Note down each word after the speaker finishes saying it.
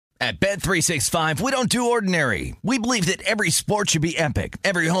At Bet365, we don't do ordinary. We believe that every sport should be epic.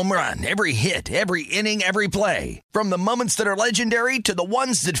 Every home run, every hit, every inning, every play. From the moments that are legendary to the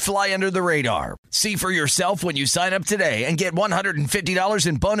ones that fly under the radar. See for yourself when you sign up today and get $150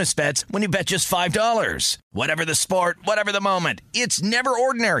 in bonus bets when you bet just $5. Whatever the sport, whatever the moment, it's never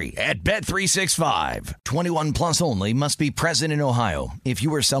ordinary at Bet365. 21 plus only. Must be present in Ohio. If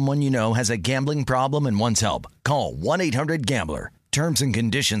you or someone you know has a gambling problem and wants help, call 1-800-GAMBLER. Terms and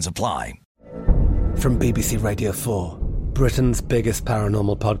conditions apply. From BBC Radio 4, Britain's biggest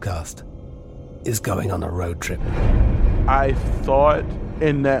paranormal podcast is going on a road trip. I thought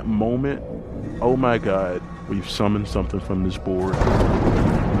in that moment, oh my God, we've summoned something from this board.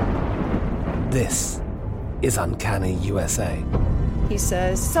 This is Uncanny USA. He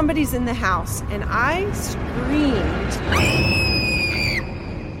says, somebody's in the house, and I screamed.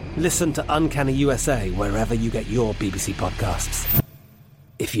 Listen to Uncanny USA wherever you get your BBC podcasts,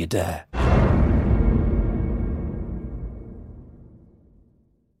 if you dare.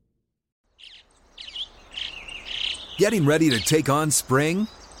 Getting ready to take on spring?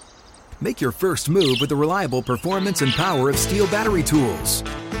 Make your first move with the reliable performance and power of Steel battery tools.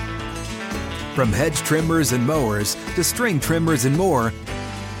 From hedge trimmers and mowers to string trimmers and more,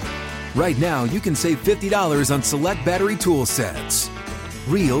 right now you can save $50 on select battery tool sets.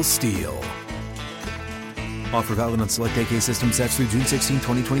 Real Steel. Offer valid on select AK system sets through June 16,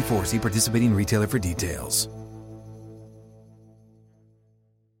 2024. See participating retailer for details.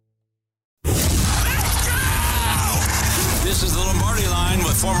 This is the Lombardi Line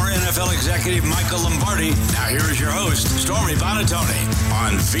with former NFL executive Michael Lombardi. Now here is your host, Stormy Buonantony,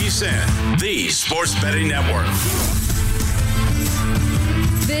 on VSiN, the Sports Betting Network.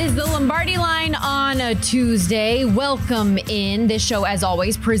 This is the Lombardi Line on a Tuesday. Welcome in. This show, as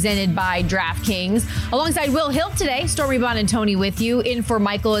always, presented by DraftKings. Alongside Will Hill today, Stormy Buonantony with you, in for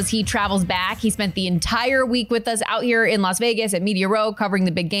Michael as he travels back. He spent the entire week with us out here in Las Vegas at Media Row covering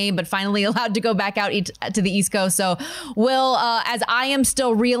the big game, but finally allowed to go back out to the East Coast. So, Will, as I am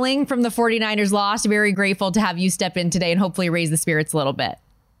still reeling from the 49ers loss, very grateful to have you step in today and hopefully raise the spirits a little bit.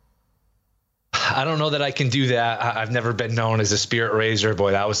 I don't know that I can do that. I've never been known as a spirit raiser.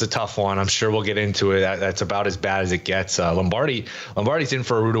 Boy, that was a tough one. I'm sure we'll get into it. That's about as bad as it gets. Lombardi's in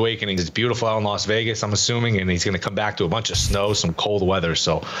for a rude awakening. It's beautiful out in Las Vegas, I'm assuming, and he's going to come back to a bunch of snow, some cold weather.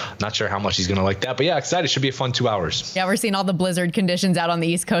 So I'm not sure how much he's going to like that. But yeah, excited. Should be a fun 2 hours. Yeah, we're seeing all the blizzard conditions out on the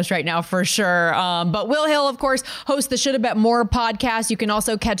East Coast right now for sure. But Will Hill, of course, hosts the Shoulda Bet More podcast. You can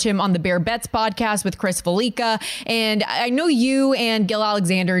also catch him on the Bear Bets podcast with Chris Felica. And I know you and Gil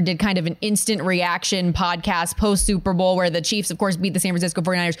Alexander did kind of an instant reaction podcast post Super Bowl where the Chiefs, of course, beat the San Francisco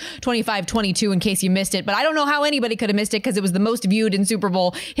 49ers 25-22 in case you missed it. But I don't know how anybody could have missed it because it was the most viewed in Super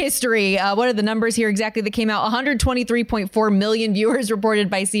Bowl history. What are the numbers here exactly that came out? 123.4 million viewers reported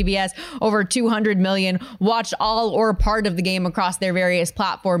by CBS. Over 200 million watched all or part of the game across their various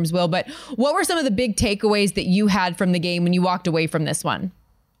platforms, Will. But what were some of the big takeaways that you had from the game when you walked away from this one?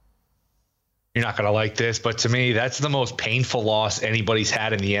 You're not going to like this, but to me, that's the most painful loss anybody's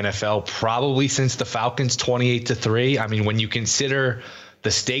had in the NFL, probably since the Falcons 28-3. I mean, when you consider the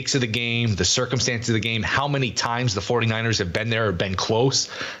stakes of the game, the circumstances of the game, how many times the 49ers have been there or been close.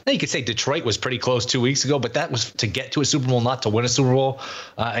 Now you could say Detroit was pretty close 2 weeks ago, but that was to get to a Super Bowl, not to win a Super Bowl.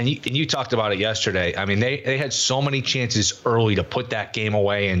 And you talked about it yesterday. I mean, they had so many chances early to put that game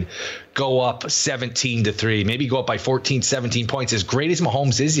away and go up 17-3, maybe go up by 14, 17 points. As great as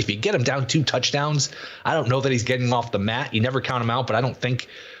Mahomes is, if you get him down 2 touchdowns, I don't know that he's getting off the mat. You never count him out, but I don't think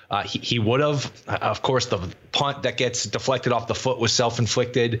he would have. Of course, the punt that gets deflected off the foot was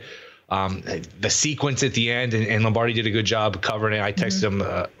self-inflicted. The sequence at the end, and Lombardi did a good job covering it. I texted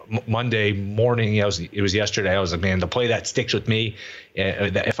him Monday morning. It was yesterday. I was like, man, the play that sticks with me,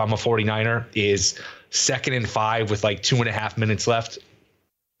 if I'm a 49er, is 2nd and 5 with like 2.5 minutes left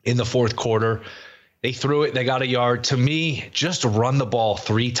in the fourth quarter. They threw it. They got a yard. To me, just run the ball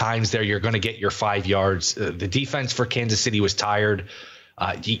 3 times there. You're going to get your 5 yards. The defense for Kansas City was tired.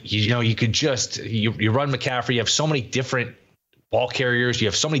 You could just you run McCaffrey. You have so many different ball carriers. You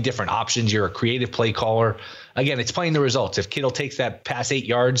have so many different options. You're a creative play caller. Again, it's playing the results. If Kittle takes that pass 8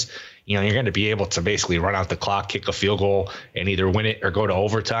 yards, you're going to be able to basically run out the clock, kick a field goal, and either win it or go to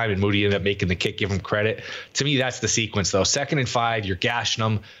overtime. And Moody ended up making the kick, give him credit. To me, that's the sequence, though. 2nd and 5, you're gashing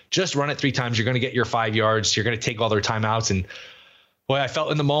them. Just run it 3 times. You're going to get your 5 yards. You're going to take all their timeouts. And boy, I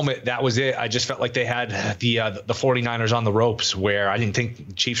felt in the moment that was it. I just felt like they had the 49ers on the ropes, where I didn't think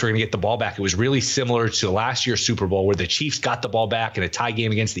the Chiefs were going to get the ball back. It was really similar to last year's Super Bowl, where the Chiefs got the ball back in a tie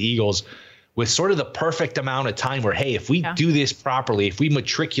game against the Eagles, with sort of the perfect amount of time where, hey, if we do this properly, if we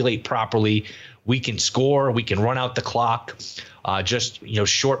matriculate properly, we can score, we can run out the clock. Just,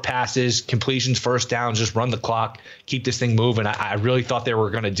 short passes, completions, first downs, just run the clock, keep this thing moving. I really thought they were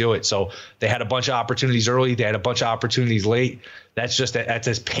going to do it. So they had a bunch of opportunities early. They had a bunch of opportunities late. That's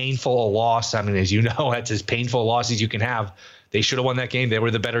as painful a loss. I mean, as you know, that's as painful a loss as you can have. They should have won that game. They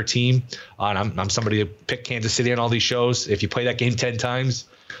were the better team. And I'm somebody to pick Kansas City on all these shows. If you play that game 10 times,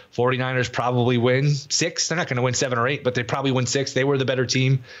 49ers probably win 6. They're not going to win 7 or 8, but they probably win 6. They were the better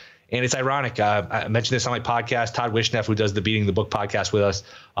team. And it's ironic. I mentioned this on my podcast. Todd Wishneff, who does the Beating the Book podcast with us,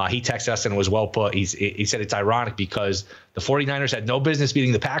 he texted us and it was well put. He said it's ironic because the 49ers had no business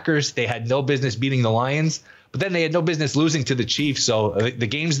beating the Packers. They had no business beating the Lions. But then they had no business losing to the Chiefs. So the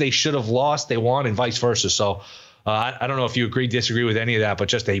games they should have lost, they won, and vice versa. So I don't know if you agree, disagree with any of that, but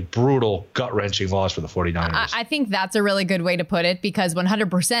just a brutal, gut-wrenching loss for the 49ers. I think that's a really good way to put it, because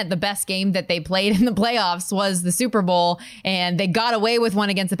 100% the best game that they played in the playoffs was the Super Bowl, and they got away with one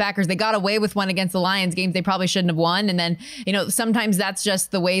against the Packers. They got away with one against the Lions, games they probably shouldn't have won. And then, sometimes that's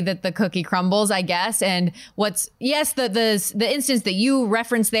just the way that the cookie crumbles, I guess. And the instance that you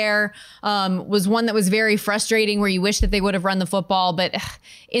referenced there was one that was very frustrating, where you wish that they would have run the football. But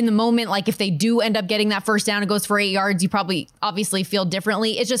in the moment, like if they do end up getting that first down, it goes for 8 yards, you probably obviously feel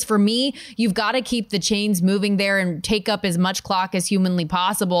differently. It's just, for me, you've got to keep the chains moving there and take up as much clock as humanly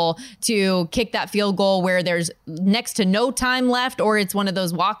possible to kick that field goal where there's next to no time left, or it's one of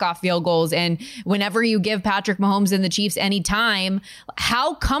those walk-off field goals. And whenever you give Patrick Mahomes and the Chiefs any time,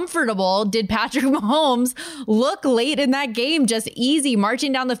 how comfortable did Patrick Mahomes look late in that game? Just easy,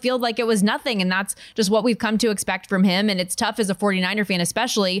 marching down the field like it was nothing. And that's just what we've come to expect from him. And it's tough as a 49er fan,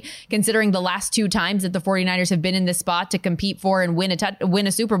 especially considering the last 2 times that the 49ers have been in this spot to compete for and win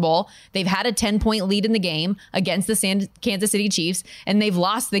a Super Bowl. They've had a 10-point lead in the game against the Kansas City Chiefs, and they've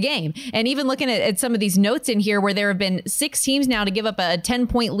lost the game. And even looking at some of these notes in here, where there have been 6 teams now to give up a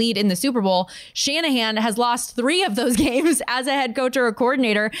 10-point lead in the Super Bowl, Shanahan has lost 3 of those games as a head coach or a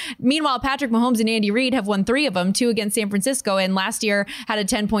coordinator. Meanwhile, Patrick Mahomes and Andy Reid have won 3 of them, 2 against San Francisco, and last year had a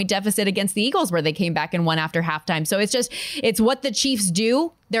 10-point deficit against the Eagles, where they came back and won after halftime. So it's what the Chiefs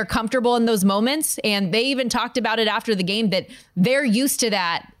do. They're comfortable in those moments, and they even talked about it after the game that they're used to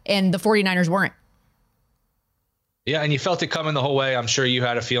that, and the 49ers weren't. Yeah, and you felt it coming the whole way. I'm sure you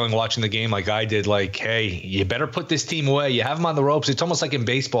had a feeling watching the game like I did, like, hey, you better put this team away. You have them on the ropes. It's almost like in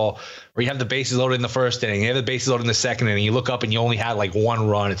baseball where you have the bases loaded in the first inning, you have the bases loaded in the second inning, you look up and you only had like 1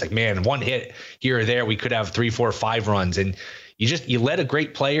 run. It's like, man, 1 hit here or there, we could have 3, 4, 5 runs. And you let a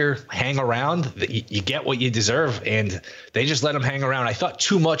great player hang around, you get what you deserve, and they just let him hang around. I thought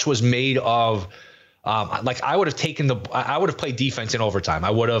too much was made of, I would have played defense in overtime. I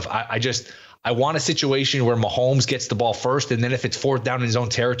want a situation where Mahomes gets the ball first, and then if it's 4th down in his own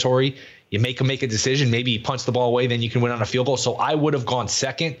territory, you make him make a decision. Maybe he punts the ball away, then you can win on a field goal. So I would have gone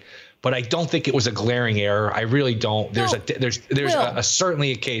second. But I don't think it was a glaring error. I really don't. There's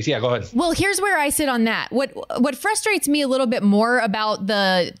certainly a case. Yeah, go ahead. Well, here's where I sit on that. What frustrates me a little bit more about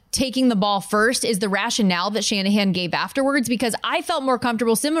the taking the ball first is the rationale that Shanahan gave afterwards, because I felt more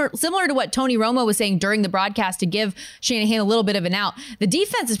comfortable, similar to what Tony Romo was saying during the broadcast, to give Shanahan a little bit of an out. The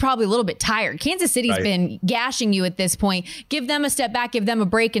defense is probably a little bit tired. Kansas City's been gashing you at this point. Give them a step back, give them a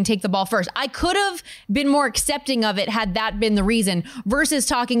break, and take the ball first. I could have been more accepting of it had that been the reason, versus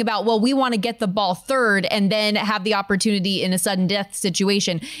talking about, well, we want to get the ball third and then have the opportunity in a sudden death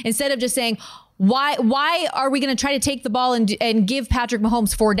situation, instead of just saying, why are we going to try to take the ball and give Patrick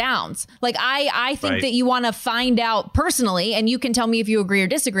Mahomes 4 downs? Like, I think that you want to find out personally, and you can tell me if you agree or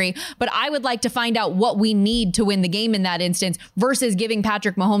disagree, but I would like to find out what we need to win the game in that instance versus giving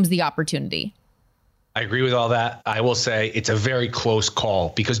Patrick Mahomes the opportunity. I agree with all that. I will say it's a very close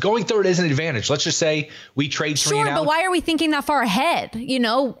call, because going third is an advantage. Let's just say we trade 3 and out. Sure, but why are we thinking that far ahead?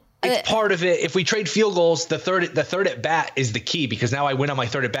 It's part of it. If we trade field goals, the third at bat is the key, because now I win on my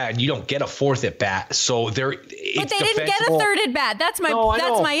 3rd at bat and you don't get a 4th at bat. So but they didn't get a 3rd at bat. That's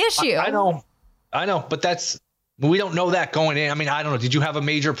my issue. I know, but we don't know that going in. I mean, I don't know. Did you have a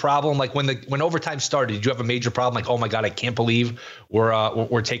major problem? Like when overtime started, did you have a major problem? Like, oh my God, I can't believe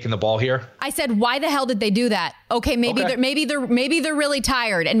we're taking the ball here. I said, why the hell did they do that? Okay, maybe they're really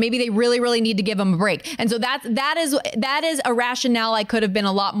tired, and maybe they really, really need to give them a break. And so that is a rationale I could have been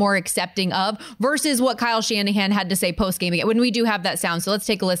a lot more accepting of, versus what Kyle Shanahan had to say post game. When we do have that sound, so let's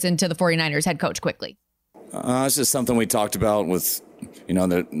take a listen to the 49ers head coach quickly. It's just something we talked about with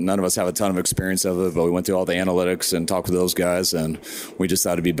none of us have a ton of experience of it, but we went through all the analytics and talked with those guys, and we just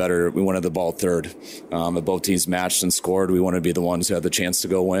thought it'd be better. We wanted the ball third. If both teams matched and scored, we wanted to be the ones who had the chance to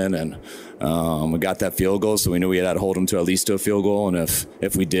go win, and we got that field goal, so we knew we had to hold them to at least to a field goal, and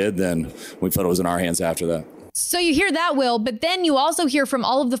if we did, then we felt it was in our hands after that. So you hear that, Will, but then you also hear from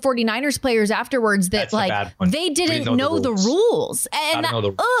all of the 49ers players afterwards that they didn't know the rules. And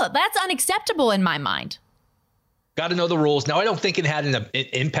that's unacceptable in my mind. Got to know the rules. Now, I don't think it had an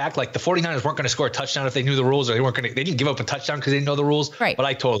impact. Like the 49ers weren't going to score a touchdown if they knew the rules, or they didn't give up a touchdown because they didn't know the rules. Right. But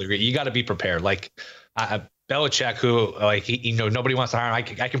I totally agree. You got to be prepared. Like Belichick, who nobody wants to hire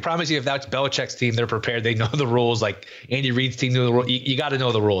him. I can promise you, if that's Belichick's team, they're prepared. They know the rules. Like Andy Reid's team knew the rules. You got to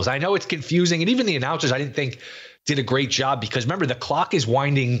know the rules. I know it's confusing, and even the announcers, I didn't think did a great job, because remember, the clock is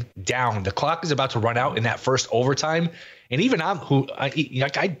winding down. The clock is about to run out in that first overtime. And even I'm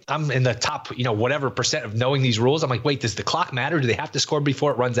in the top, whatever percent of knowing these rules. I'm like, wait, does the clock matter? Do they have to score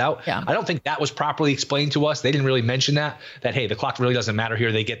before it runs out? Yeah. I don't think that was properly explained to us. They didn't really mention that, hey, the clock really doesn't matter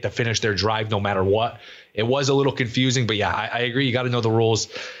here. They get to finish their drive no matter what. It was a little confusing, but yeah, I agree. You got to know the rules.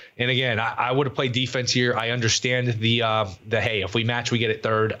 And again, I would have played defense here. I understand the hey, if we match, we get it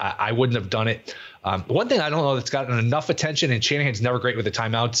third. I wouldn't have done it. One thing I don't know that's gotten enough attention, and Shanahan's never great with the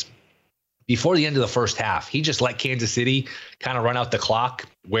timeouts. Before the end of the first half, he just let Kansas City kind of run out the clock,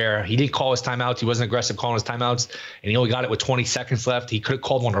 where he didn't call his timeouts. He wasn't aggressive calling his timeouts, and he only got it with 20 seconds left. He could have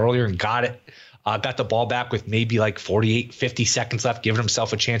called one earlier and got it. Got the ball back with maybe like 48, 50 seconds left, giving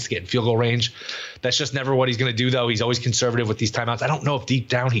himself a chance to get in field goal range. That's just never what he's going to do, though. He's always conservative with these timeouts. I don't know if deep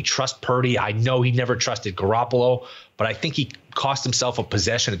down he trusts Purdy. I know he never trusted Garoppolo, but I think he cost himself a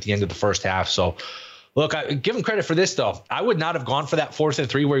possession at the end of the first half. So, look, I give him credit for this, though. I would not have gone for that 4th and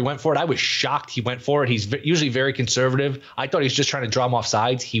 3 where he went for it. I was shocked he went for it. He's usually very conservative. I thought he was just trying to draw him off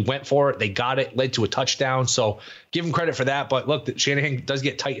sides. He went for it. They got it, led to a touchdown. So give him credit for that. But look, Shanahan does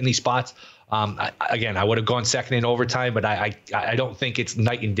get tight in these spots. I would have gone second in overtime, but I don't think it's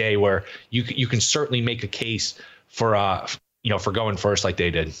night and day, where you can certainly make a case for for going first like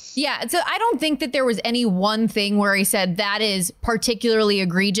they did. Yeah. So I don't think that there was any one thing where he said that is particularly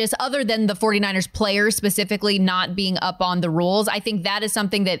egregious, other than the 49ers players specifically not being up on the rules. I think that is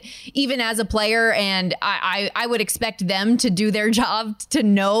something that even as a player, and I would expect them to do their job to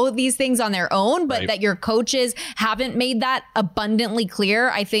know these things on their own, but that your coaches haven't made that abundantly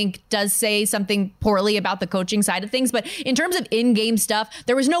clear, I think does say something poorly about the coaching side of things. But in terms of in-game stuff,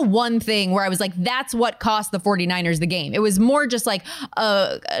 there was no one thing where I was like, that's what cost the 49ers the game. It was more just like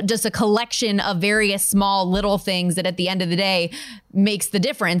just a collection of various small little things that at the end of the day makes the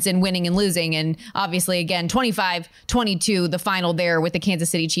difference in winning and losing. And obviously, again, 25-22, the final there with the Kansas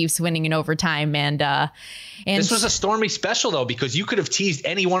City Chiefs winning in overtime. And this was a stormy special, though, because you could have teased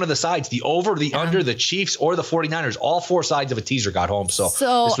any one of the sides, the over, the under, the Chiefs, or the 49ers. All four sides of a teaser got home. So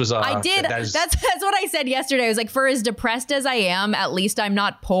this was I did. That's what I said yesterday. I was like, for as depressed as I am, at least I'm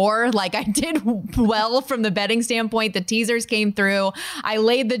not poor. Like, I did well from the betting standpoint. The teasers came through. I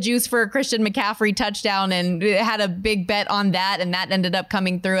laid the juice for a Christian McCaffrey touchdown and had a big bet on that, and that ended up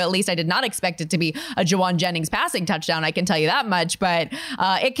coming through. At least I did not expect it to be a Juwan Jennings passing touchdown, I can tell you that much, but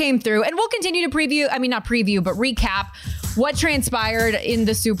it came through. And we'll continue to but recap what transpired in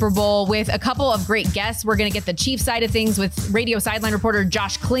the Super Bowl with a couple of great guests. We're going to get the Chiefs side of things with radio sideline reporter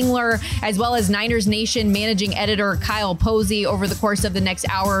Josh Klingler, as well as Niners Nation managing editor Kyle Posey over the course of the next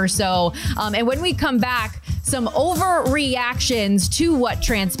hour or so. And when we come back, some overreactions to what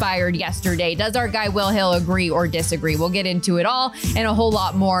transpired yesterday. Does our guy Will Hill agree or disagree? We'll get into it all and a whole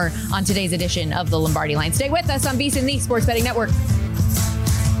lot more on today's edition of the Lombardi Line. Stay with us on VSiN, the Sports Betting Network.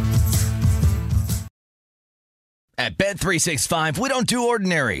 At Bet365, we don't do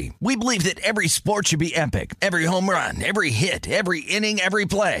ordinary. We believe that every sport should be epic. Every home run, every hit, every inning, every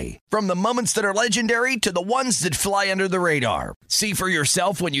play. From the moments that are legendary to the ones that fly under the radar. See for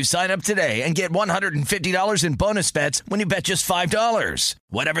yourself when you sign up today and get $150 in bonus bets when you bet just $5.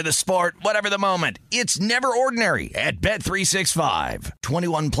 Whatever the sport, whatever the moment, it's never ordinary at Bet365.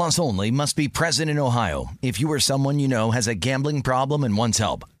 21 plus only. Must be present in Ohio. If you or someone you know has a gambling problem and wants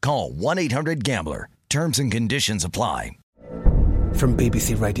help, call 1-800-GAMBLER. Terms and conditions apply. From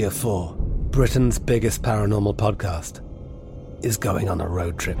BBC Radio 4, Britain's biggest paranormal podcast is going on a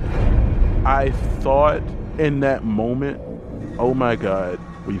road trip. I thought in that moment, oh my God,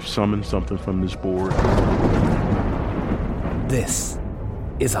 we've summoned something from this board. This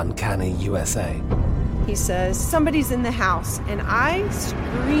is Uncanny USA. He says, somebody's in the house, and I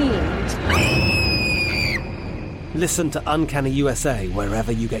screamed. Listen to Uncanny USA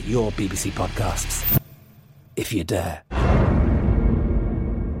wherever you get your BBC podcasts, if you dare.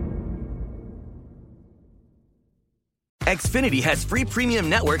 Xfinity has free premium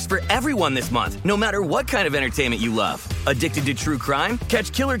networks for everyone this month, no matter what kind of entertainment you love. Addicted to true crime?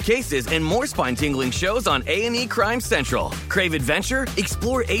 Catch killer cases and more spine-tingling shows on A&E Crime Central. Crave adventure?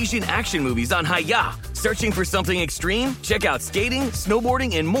 Explore Asian action movies on Hi-Ya. Searching for something extreme? Check out skating,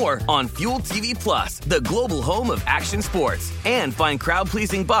 snowboarding, and more on Fuel TV Plus, the global home of action sports. And find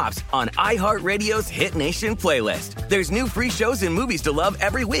crowd-pleasing bops on iHeartRadio's Hit Nation playlist. There's new free shows and movies to love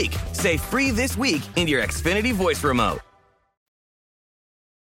every week. Say free this week in your Xfinity voice remote.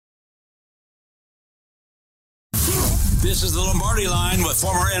 This is the Lombardi Line with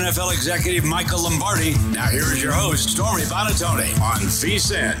former NFL executive Michael Lombardi. Now here is your host, Stormy Buonantony, on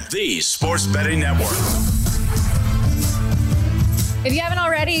VSiN, the Sports Betting Network. If you haven't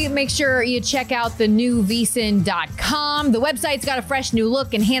already, make sure you check out the new vsin.com. The website's got a fresh new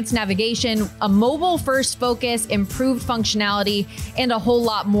look, enhanced navigation, a mobile-first focus, improved functionality, and a whole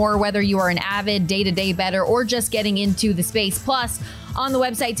lot more, whether you are an avid day-to-day bettor or just getting into the space. Plus, on the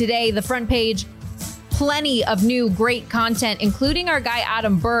website today, the front page, plenty of new great content, including our guy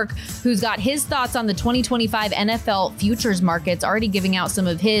Adam Burke, who's got his thoughts on the 2025 NFL futures markets, already giving out some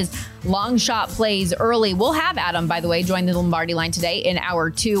of his long shot plays early. We'll have Adam, by the way, join the Lombardi Line today in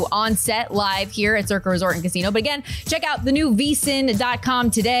hour 2 on set live here at Circa Resort and Casino. But again, check out the new vsin.com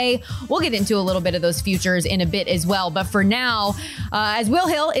today. We'll get into a little bit of those futures in a bit as well. But for now, as Will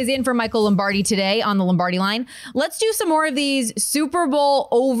Hill is in for Michael Lombardi today on the Lombardi Line, let's do some more of these Super Bowl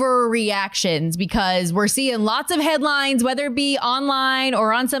overreactions, because we're seeing lots of headlines, whether it be online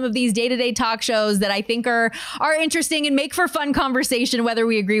or on some of these day-to-day talk shows, that I think are interesting and make for fun conversation, whether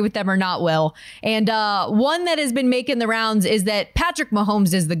we agree with them or not, Will. And one that has been making the rounds is that Patrick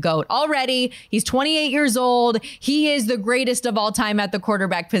Mahomes is the GOAT. Already, he's 28 years old. He is the greatest of all time at the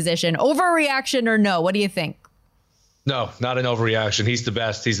quarterback position. Overreaction or no? What do you think? No, not an overreaction. He's the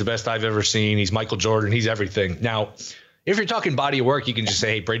best. He's the best I've ever seen. He's Michael Jordan. He's everything. Now, if you're talking body of work, you can just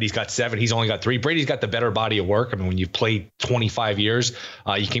say, hey, Brady's got 7. He's only got 3. Brady's got the better body of work. I mean, when you've played 25 years,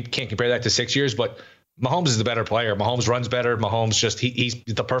 you can't compare that to 6 years, but Mahomes is the better player. Mahomes runs better. Mahomes he's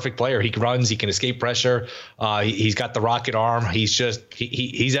the perfect player. He runs. He can escape pressure. He's got the rocket arm. He's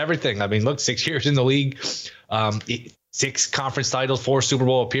everything. I mean, look, 6 years in the league, 6 conference titles, 4 Super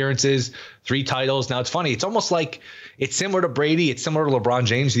Bowl appearances, 3 titles. Now, it's funny. It's almost like it's similar to Brady. It's similar to LeBron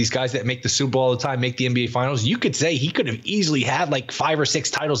James. These guys that make the Super Bowl all the time, make the NBA Finals. You could say he could have easily had like 5 or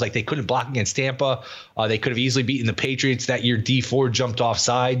 6 titles. Like, they couldn't block against Tampa. They could have easily beaten the Patriots that year. D4 jumped off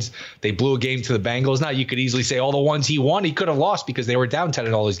sides. They blew a game to the Bengals. Now, you could easily say all the ones he won, he could have lost because they were down 10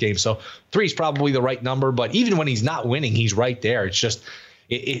 in all his games. So 3 is probably the right number. But even when he's not winning, he's right there. It's just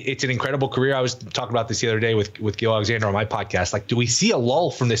it's an incredible career. I was talking about this the other day with Gil Alexander on my podcast. Like, do we see a lull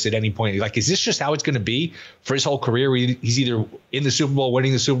from this at any point? Like, is this just how it's going to be for his whole career? Where he's either in the Super Bowl,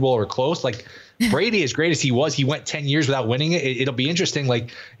 winning the Super Bowl, or close? Like, Brady, as great as he was, he went 10 years without winning it. It'll be interesting.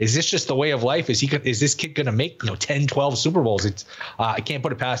 Like, is this just the way of life? Is this kid going to make 10, 12 Super Bowls? It's I can't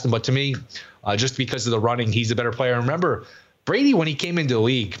put it past him. But to me, just because of the running, he's a better player. And remember, Brady, when he came into the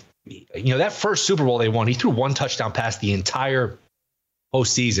league, that first Super Bowl they won, he threw 1 touchdown pass the entire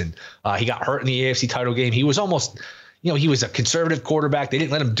postseason. He got hurt in the AFC title game. He was almost, he was a conservative quarterback. They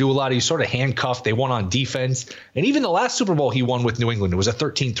didn't let him do a lot. He was sort of handcuffed. They won on defense. And even the last Super Bowl he won with New England, it was a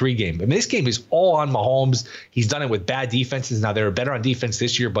 13-3 game. I mean, this game is all on Mahomes. He's done it with bad defenses. Now, they're better on defense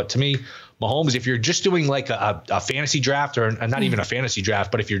this year. But to me, Mahomes, if you're just doing like a fantasy draft, or not even a fantasy draft,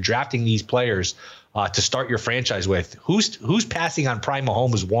 but if you're drafting these players to start your franchise with, who's passing on prime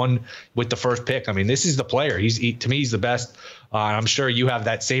Mahomes won with the first pick? I mean, this is the player. To me, he's the best. I'm sure you have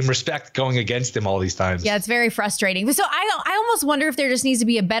that same respect going against him all these times. Yeah, it's very frustrating. So I almost wonder if there just needs to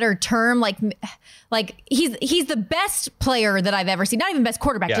be a better term, like he's the best player that I've ever seen. Not even best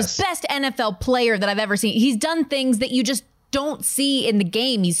quarterback, just best NFL player that I've ever seen. He's done things that you just don't see in the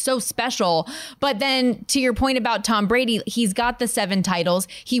game. He's so special. But then to your point about Tom Brady, he's got the 7 titles.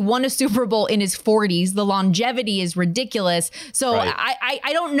 He won a Super Bowl in his 40s. The longevity is ridiculous. So right.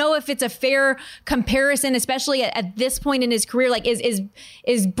 I don't know if it's a fair comparison, especially at this point in his career. Like,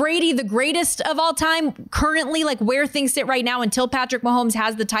 is Brady the greatest of all time currently, like where things sit right now, until Patrick Mahomes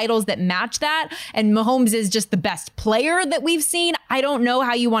has the titles that match that, and Mahomes is just the best player that we've seen? I don't know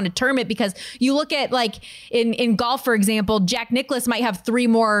how you want to term it, because you look at, like, in golf, for example, Jack Nicklaus might have 3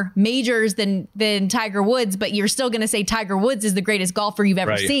 more majors than Tiger Woods, but you're still going to say Tiger Woods is the greatest golfer you've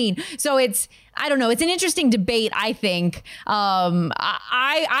ever seen. So I don't know. It's an interesting debate, I think.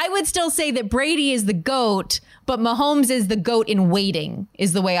 I would still say that Brady is the GOAT, but Mahomes is the GOAT in waiting,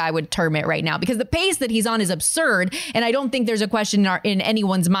 is the way I would term it right now, because the pace that he's on is absurd. And I don't think there's a question in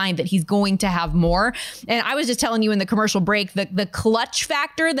anyone's mind that he's going to have more. And I was just telling you in the commercial break, the clutch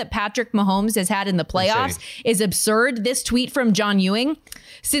factor that Patrick Mahomes has had in the playoffs is absurd. This tweet from John Ewing: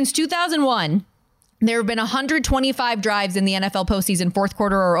 since 2001, there have been 125 drives in the NFL postseason, fourth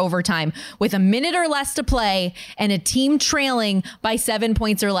quarter or overtime, with a minute or less to play and a team trailing by 7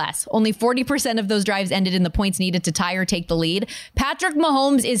 points or less. Only 40% of those drives ended in the points needed to tie or take the lead. Patrick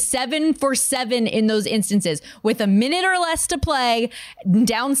Mahomes is 7 for 7 in those instances, with a minute or less to play,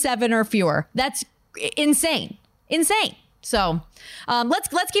 down 7 or fewer. That's insane. Insane. So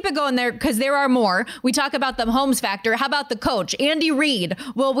let's keep it going there, because there are more. We talk about the Mahomes factor. How about the coach? Andy Reid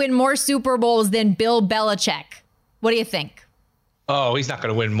will win more Super Bowls than Bill Belichick. What do you think? Oh, he's not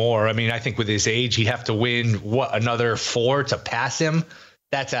going to win more. I mean, I think with his age, he'd have to win, another 4 to pass him?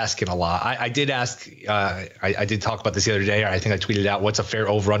 That's asking a lot. I did ask, I did talk about this the other day. I think I tweeted out, what's a fair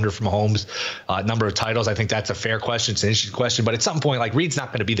over-under for Mahomes? Number of titles. I think that's a fair question. It's an interesting question. But at some point, like, Reid's not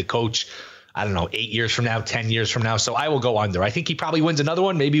going to be the coach, I don't know, 8 years from now, 10 years from now. So I will go under. I think he probably wins another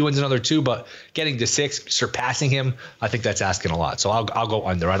one. Maybe he wins another 2, but getting to 6, surpassing him, I think that's asking a lot. So I'll go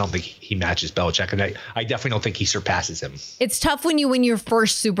under. I don't think he matches Belichick, and I definitely don't think he surpasses him. It's tough when you win your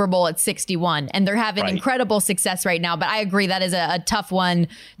first Super Bowl at 61, and they're having incredible success right now. But I agree, that is a tough one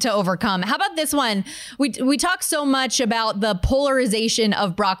to overcome. How about this one? We talk so much about the polarization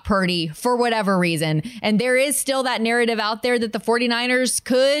of Brock Purdy for whatever reason, and there is still that narrative out there that the 49ers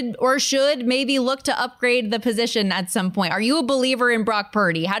could or should maybe look to upgrade the position at some point. Are you a believer in Brock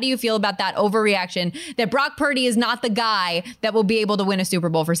Purdy? How do you feel about that overreaction that Brock Purdy is not the guy that will be able to win a Super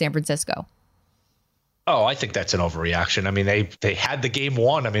Bowl for San Francisco? Oh, I think that's an overreaction. I mean, they had the game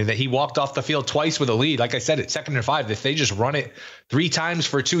won. I mean, he walked off the field twice with a lead. Like I said, it's 2nd and 5. If they just run it 3 times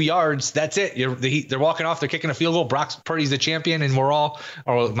for 2 yards, that's it. They're walking off. They're kicking a field goal. Brock Purdy's the champion, and we're all,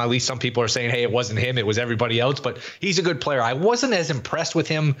 or at least some people are saying, hey, it wasn't him. It was everybody else. But he's a good player. I wasn't as impressed with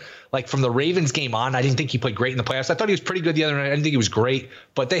him, like, from the Ravens game on. I didn't think he played great in the playoffs. I thought he was pretty good the other night. I didn't think he was great,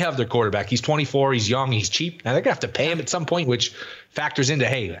 but they have their quarterback. He's 24. He's young. He's cheap. Now they're going to have to pay him at some point, which factors into,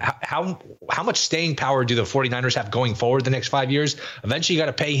 hey, how much staying power do the 49ers have going forward the next 5 years? Eventually you got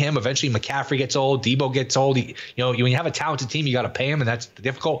to pay him. Eventually McCaffrey gets old. Debo gets old. When you have a talented team, you got to pay him, and that's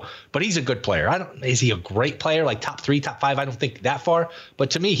difficult. But he's a good player. Is he a great player, like top 3, top 5? I don't think that far.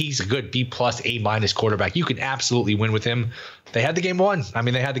 But to me, he's a good B+, A- quarterback. You can absolutely win with him. They had the game won. I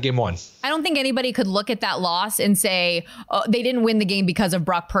mean, they had the game won. I don't think anybody could look at that loss and say, oh, they didn't win the game because of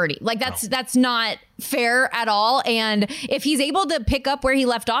Brock Purdy. Like, that's not fair at all. And if he's able to pick up where he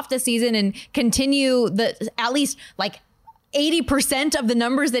left off this season and continue at least like 80% of the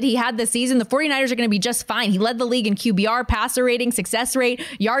numbers that he had this season, the 49ers are going to be just fine. He led the league in QBR, passer rating, success rate,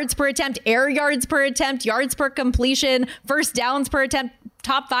 yards per attempt, air yards per attempt, yards per completion, first downs per attempt,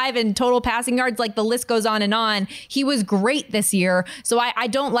 top 5 in total passing yards. Like, the list goes on and on. He was great this year. So I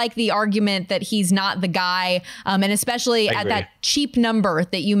don't like the argument that he's not the guy. And especially at that cheap number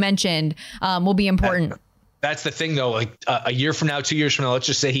that you mentioned will be important. That's the thing, though. Like, a year from now, 2 years from now, let's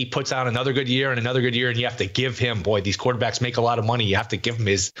just say he puts out another good year, and you have to give him, boy, these quarterbacks make a lot of money. You have to give him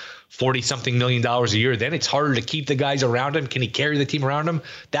his $40-something million a year. Then it's harder to keep the guys around him. Can he carry the team around him?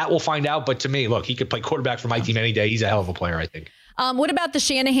 That we'll find out. But to me, look, he could play quarterback for my team any day. He's a hell of a player, I think. What about the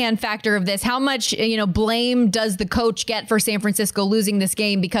Shanahan factor of this? How much, blame does the coach get for San Francisco losing this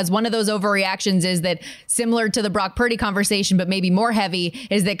game? Because one of those overreactions is that, similar to the Brock Purdy conversation, but maybe more heavy,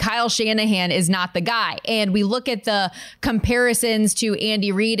 is that Kyle Shanahan is not the guy. And we look at the comparisons to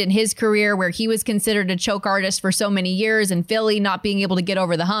Andy Reid in his career, where he was considered a choke artist for so many years, and Philly not being able to get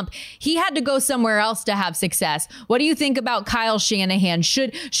over the hump. He had to go somewhere else to have success. What do you think about Kyle Shanahan?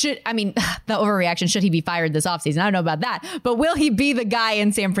 The overreaction, should he be fired this offseason? I don't know about that, but will he be the guy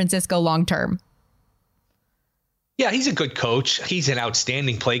in San Francisco long term? Yeah, he's a good coach. He's an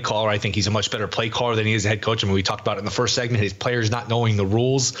outstanding play caller. I think he's a much better play caller than he is a head coach. I mean, we talked about it in the first segment, his players not knowing the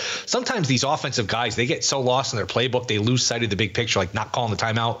rules. Sometimes these offensive guys, they get so lost in their playbook, they lose sight of the big picture, like not calling the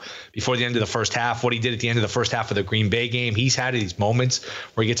timeout before the end of the first half. What he did at the end of the first half of the Green Bay game, he's had these moments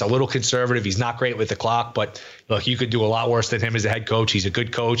where he gets a little conservative. He's not great with the clock, but look, you could do a lot worse than him as a head coach. He's a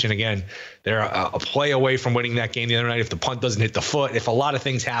good coach. And again, they're a play away from winning that game the other night. If the punt doesn't hit the foot, if a lot of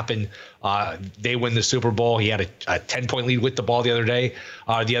things happen, they win the Super Bowl. He had a 10-point lead with the ball the other day.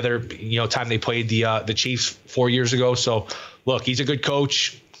 The other time they played the Chiefs 4 years ago. So look, he's a good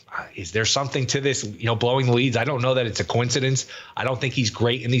coach. Is there something to this, blowing the leads? I don't know that it's a coincidence. I don't think he's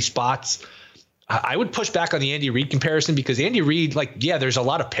great in these spots. I would push back on the Andy Reid comparison, because Andy Reid, there's a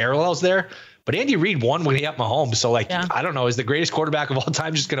lot of parallels there, But Andy Reid won when he had Mahomes. So, I don't know, is the greatest quarterback of all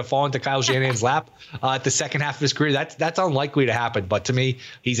time just going to fall into Kyle Shanahan's lap at the second half of his career? That's unlikely to happen. But to me,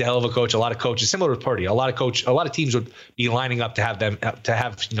 he's a hell of a coach. A lot of coaches, similar to Purdy, a lot of teams would be lining up to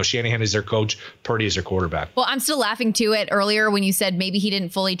have Shanahan as their coach, Purdy as their quarterback. Well, I'm still laughing to it earlier when you said maybe he didn't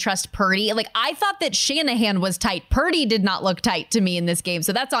fully trust Purdy. I thought that Shanahan was tight. Purdy did not look tight to me in this game.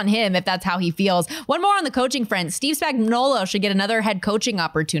 So that's on him if that's how he feels. One more on the coaching front. Steve Spagnuolo should get another head coaching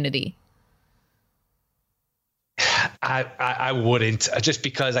opportunity. I wouldn't, just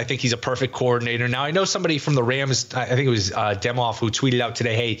because I think he's a perfect coordinator. Now, I know somebody from the Rams, I think it was Demoff, who tweeted out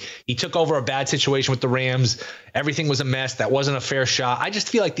today, hey, he took over a bad situation with the Rams. Everything was a mess. That wasn't a fair shot. I just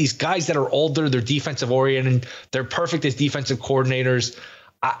feel like these guys that are older, they're defensive oriented, they're perfect as defensive coordinators.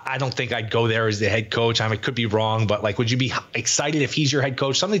 I don't think I'd go there as the head coach. I could be wrong, but would you be excited if he's your head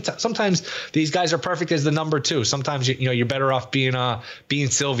coach? Sometimes these guys are perfect as the number two. Sometimes you're better off being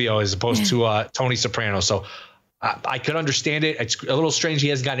Silvio as opposed to Tony Soprano. So I could understand it. It's a little strange he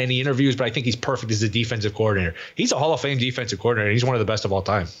hasn't gotten any interviews, but I think he's perfect as a defensive coordinator. He's a Hall of Fame defensive coordinator. He's one of the best of all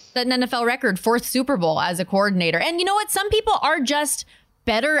time. Set an NFL record, 4th Super Bowl as a coordinator. And you know what? Some people are just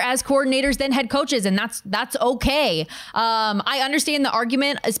better as coordinators than head coaches, and that's okay. I understand the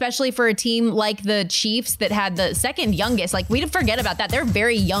argument, especially for a team like the Chiefs that had the second youngest. We didn't forget about that. They're a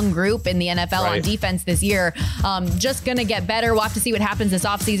very young group in the NFL on defense this year. Just going to get better. We'll have to see what happens this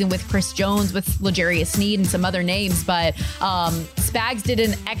offseason with Chris Jones, with L'Jarius Sneed, and some other names. But Spags did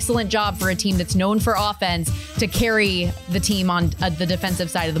an excellent job for a team that's known for offense to carry the team on the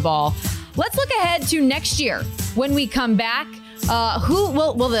defensive side of the ball. Let's look ahead to next year when we come back. Who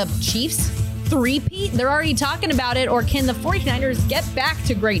will the Chiefs three-peat? They're already talking about it. Or can the 49ers get back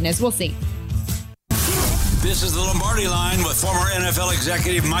to greatness? We'll see. This is the Lombardi Line with former NFL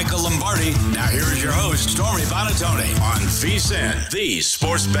executive Michael Lombardi. Now here is your host, Stormy Bonatoni, on VSiN, the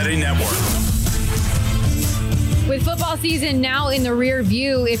Sports Betting Network. With football season now in the rear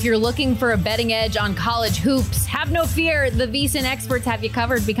view, if you're looking for a betting edge on college hoops, have no fear. The VSiN experts have you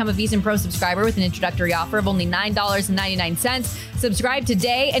covered. Become a VSiN Pro subscriber with an introductory offer of only $9.99. Subscribe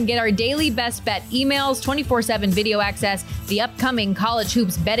today and get our daily best bet emails, 24/7 video access, the upcoming college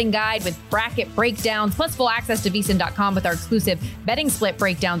hoops betting guide with bracket breakdowns, plus full access to VSiN.com with our exclusive betting split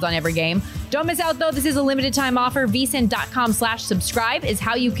breakdowns on every game. Don't miss out, though. This is a limited time offer. VSiN.com/subscribe is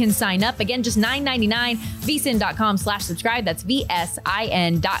how you can sign up. Again, just $9.99. VSiN.com/subscribe. That's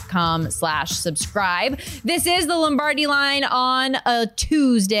VSIN.com/subscribe. This is the Lombardi Line on a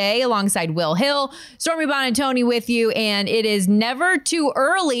Tuesday alongside Will Hill. Stormy Bonatoni with you, and it is never too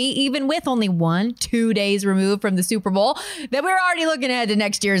early, even with only 2 days removed from the Super Bowl, that we're already looking ahead to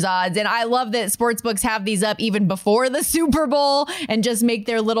next year's odds. And I love that sportsbooks have these up even before the Super Bowl and just make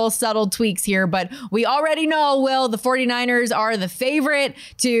their little subtle tweaks here. But we already know, Will, the 49ers are the favorite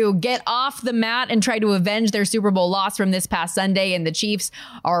to get off the mat and try to avenge their Super Bowl loss from this past Sunday. And the Chiefs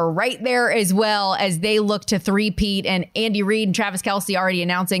are right there as well as they look to three-peat. And Andy Reid and Travis Kelce already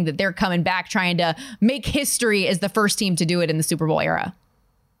announcing that they're coming back, trying to make history as the first team to do it in the Super Bowl era.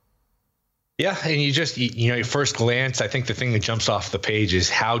 Yeah, and your first glance, I think the thing that jumps off the page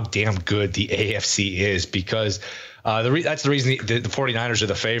is how damn good the AFC is, because that's the reason the 49ers are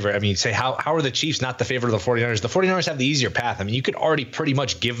the favorite. I mean, how are the Chiefs not the favorite of the 49ers? The 49ers have the easier path. I mean, you could already pretty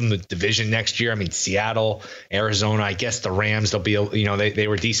much give them the division next year. I mean, Seattle, Arizona, I guess the Rams, they'll be, they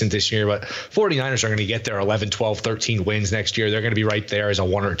were decent this year, but 49ers are going to get their 11, 12, 13 wins next year. They're going to be right there as a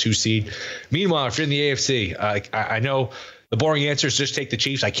 1 or 2 seed. Meanwhile, if you're in the AFC, I know the boring answer is just take the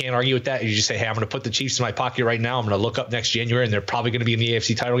Chiefs. I can't argue with that. You just say, hey, I'm going to put the Chiefs in my pocket right now. I'm going to look up next January, and they're probably going to be in the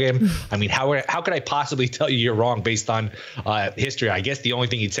AFC title game. I mean, how could I possibly tell you you're wrong based on history? I guess the only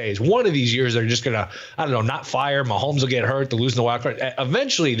thing you'd say is one of these years they're just going to, not fire. Mahomes will get hurt. They'll lose in the wild card.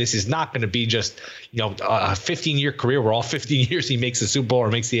 Eventually, this is not going to be just a 15-year career where all 15 years he makes the Super Bowl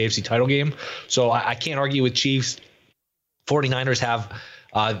or makes the AFC title game. So I can't argue with Chiefs. 49ers have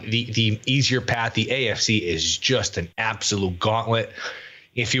the easier path. The AFC is just an absolute gauntlet.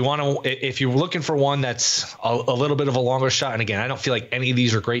 If you're looking for one that's a little bit of a longer shot, and again, I don't feel like any of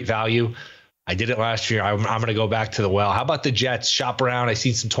these are great value. I did it last year. I'm going to go back to the well. How about the Jets? Shop around. I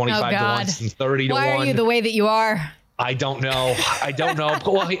seen some 25 to 1, some 30 to 1. Why are you the way that you are? I don't know.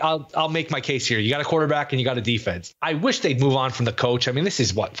 Well, I'll make my case here. You got a quarterback and you got a defense. I wish they'd move on from the coach. I mean, this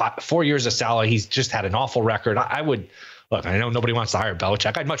is 4 years of Saleh. He's just had an awful record. Look, I know nobody wants to hire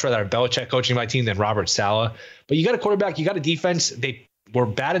Belichick. I'd much rather have Belichick coaching my team than Robert Saleh. But you got a quarterback, you got a defense. were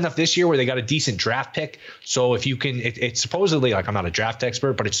bad enough this year where they got a decent draft pick. So if you can, it's supposedly, like, I'm not a draft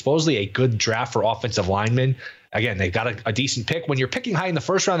expert, but it's supposedly a good draft for offensive linemen. Again, they've got a decent pick. When you're picking high in the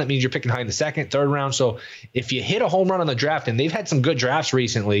first round, that means you're picking high in the second, third round. So if you hit a home run on the draft, and they've had some good drafts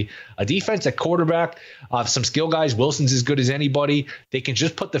recently, a defense at quarterback, some skill guys, Wilson's as good as anybody. They can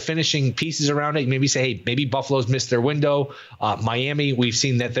just put the finishing pieces around it. Maybe say, hey, maybe Buffalo's missed their window. Miami, we've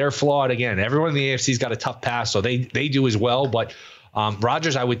seen that they're flawed. Again, everyone in the AFC's got a tough pass, so they do as well. But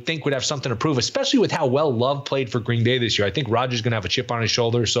Rodgers, I would think, would have something to prove, especially with how well Love played for Green Bay this year. I think Rodgers is going to have a chip on his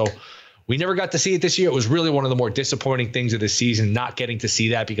shoulder. So we never got to see it this year. It was really one of the more disappointing things of the season, not getting to see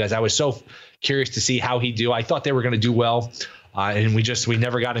that, because I was so curious to see how he'd do. I thought they were going to do well, and we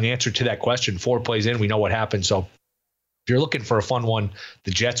never got an answer to that question. 4 plays in, we know what happened. So if you're looking for a fun one,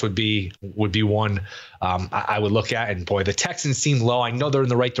 the Jets would be one I would look at. And boy, the Texans seem low. I know they're in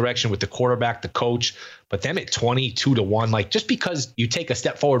the right direction with the quarterback, the coach, but them at 22-1, like, just because you take a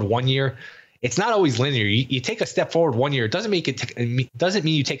step forward one year, it's not always linear. You take a step forward one year, it doesn't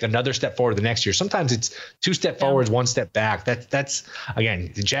mean you take another step forward the next year. Sometimes it's 2 step forwards, 1 step back. That's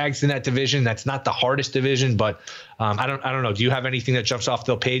again, the Jags in that division. That's not the hardest division, but I don't know. Do you have anything that jumps off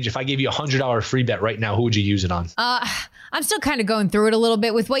the page? If I gave you $100 free bet right now, who would you use it on? I'm still kind of going through it a little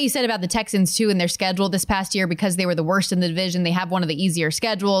bit with what you said about the Texans too, and their schedule this past year, because they were the worst in the division. They have one of the easier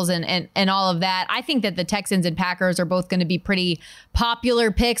schedules and all of that. I think that the Texans and Packers are both going to be pretty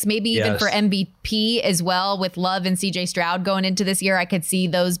popular picks, maybe even for MVP as well, with Love and CJ Stroud going into this year. I could see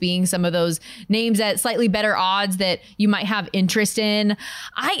those being some of those names at slightly better odds that you might have interest in.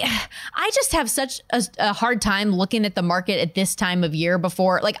 I just have such a hard time looking at the market at this time of year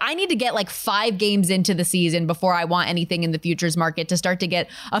before, like, I need to get like 5 games into the season before I want anything in the futures market to start to get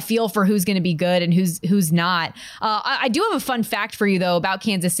a feel for who's going to be good and who's not. I do have a fun fact for you though about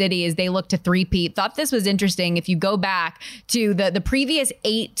Kansas City as they look to three-peat. Thought this was interesting. If you go back to the previous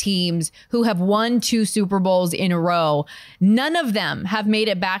 8 teams who have won 2 Super Bowls in a row, none of them have made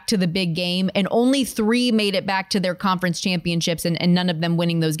it back to the big game, and only 3 made it back to their conference championships, and none of them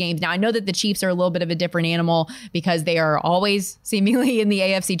winning those games. Now, I know that the Chiefs are a little bit of a different animal because they are always seemingly in the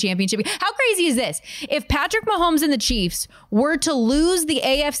AFC Championship. How crazy is this? If Patrick Mahomes and the Chiefs were to lose the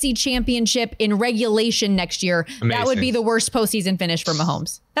AFC Championship in regulation next year, that would be the worst postseason finish for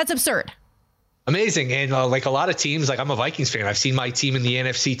Mahomes. That's absurd. Amazing. And like a lot of teams, like, I'm a Vikings fan. I've seen my team in the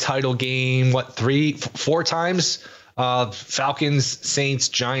NFC title game, 4 times? Falcons, Saints,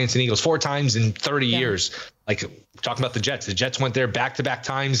 Giants, and Eagles, 4 times in 30 years. Like, talking about the Jets. The Jets went there back-to-back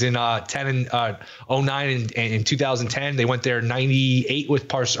times in 10 and 09 and in 2010. They went there 98 with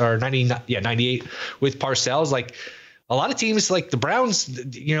Parcells. Like, a lot of teams, like the Browns,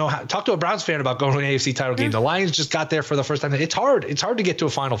 talk to a Browns fan about going to an AFC title game. The Lions just got there for the first time. It's hard to get to a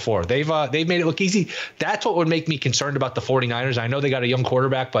Final Four. They've made it look easy. That's what would make me concerned about the 49ers. I know they got a young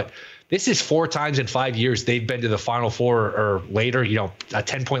quarterback, but this is 4 times in 5 years they've been to the Final Four or later. A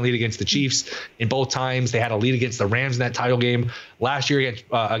 10-point lead against the Chiefs in both times. They had a lead against the Rams in that title game. Last year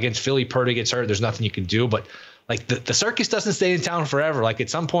against Philly, Purdy gets hurt. There's nothing you can do, but like the circus doesn't stay in town forever. Like, at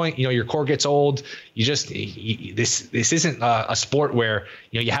some point, your core gets old. This isn't a sport where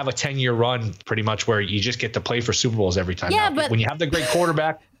you have a 10-year run pretty much where you just get to play for Super Bowls every time. Yeah, but when you have the great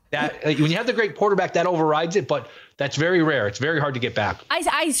quarterback, that overrides it. But that's very rare. It's very hard to get back.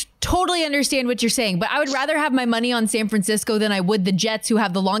 I totally understand what you're saying, but I would rather have my money on San Francisco than I would the Jets, who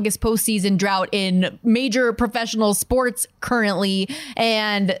have the longest postseason drought in major professional sports currently.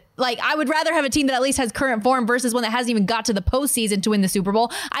 And like, I would rather have a team that at least has current form versus one that hasn't even got to the postseason to win the Super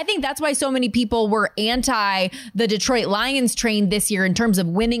Bowl. I think that's why so many people were anti the Detroit Lions train this year in terms of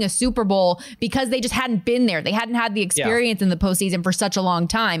winning a Super Bowl, because they just hadn't been there. They hadn't had the experience in the postseason for such a long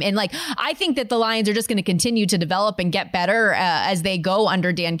time. And like, I think that the Lions are just going to continue to develop and get better as they go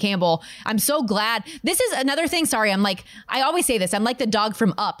under Dan Campbell. I'm so glad. This is another thing. Sorry, I always say this. I'm like the dog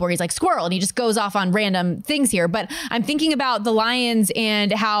from Up, where he's like squirrel and he just goes off on random things here. But I'm thinking about the Lions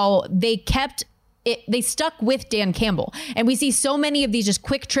and how they stuck with Dan Campbell. And we see so many of these just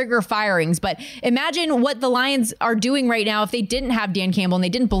quick trigger firings. But imagine what the Lions are doing right now if they didn't have Dan Campbell and they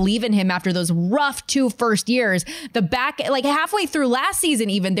didn't believe in him after those rough 2 first years. Like halfway through last season,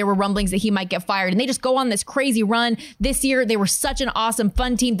 even, there were rumblings that he might get fired. And they just go on this crazy run. This year, they were such an awesome,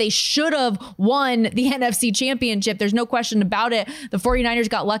 fun team. They should have won the NFC Championship. There's no question about it. The 49ers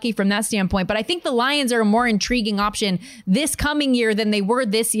got lucky from that standpoint. But I think the Lions are a more intriguing option this coming year than they were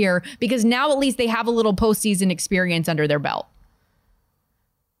this year, because now at least they have a little postseason experience under their belt.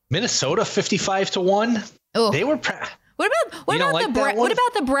 Minnesota 55-1. They were. What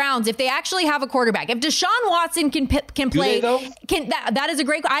about the Browns if they actually have a quarterback? If Deshaun Watson can play, that is a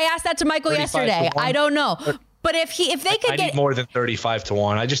great. I asked that to Michael yesterday. I don't know. But if they could get more than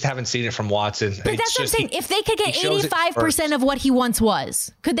 35-1, I just haven't seen it from Watson. But that's what I'm saying. If they could get 85% of what he once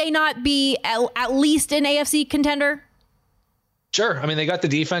was, could they not be at least an AFC contender? Sure. I mean, they got the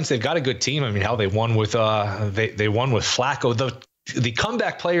defense. They've got a good team. I mean, hell, they won with they won with Flacco, the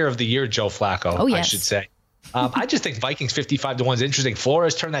comeback player of the year, Joe Flacco. Oh, yes. I should say. I just think Vikings 55-1 is interesting.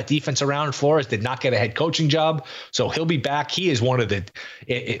 Flores turned that defense around. Flores did not get a head coaching job, so he'll be back. He is one of the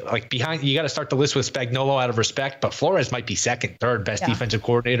behind. You got to start the list with Spagnuolo out of respect, but Flores might be second, third best defensive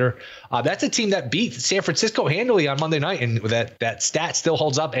coordinator. That's a team that beat San Francisco handily on Monday night, and that stat still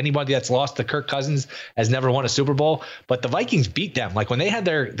holds up. Anybody that's lost to Kirk Cousins has never won a Super Bowl, but the Vikings beat them. Like when they had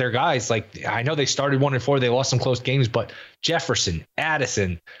their guys, like I know they started 1-4, they lost some close games, but Jefferson,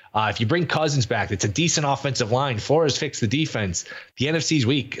 Addison. If you bring Cousins back, it's a decent offensive line. Flores fixed the defense. The NFC's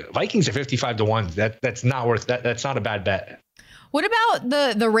weak. Vikings are 55-1. That's not worth that. That's not a bad bet. What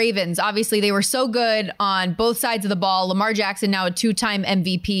about the Ravens? Obviously, they were so good on both sides of the ball. Lamar Jackson, now a 2-time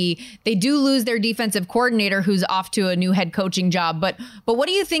MVP. They do lose their defensive coordinator, who's off to a new head coaching job. But what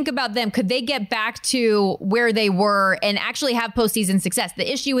do you think about them? Could they get back to where they were and actually have postseason success? The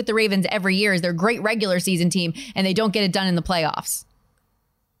issue with the Ravens every year is they're a great regular season team, and they don't get it done in the playoffs.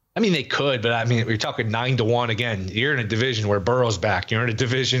 I mean, they could, but I mean, we're talking 9-1 again. You're in a division where Burrow's back. You're in a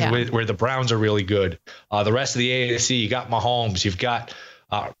division where the Browns are really good. The rest of the AFC, you got Mahomes, you've got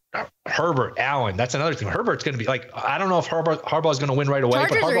Herbert, Allen. That's another thing. Herbert's going to be like, I don't know if Harbaugh's going to win right away,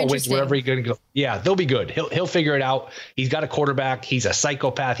 Chargers but Harbaugh wins wherever he's going to go. Yeah, they'll be good. He'll figure it out. He's got a quarterback. He's a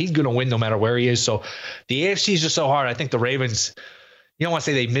psychopath. He's going to win no matter where he is. So the AFC is just so hard. I think the Ravens, you don't want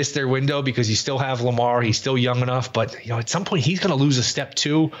to say they missed their window because you still have Lamar. He's still young enough, but at some point he's going to lose a step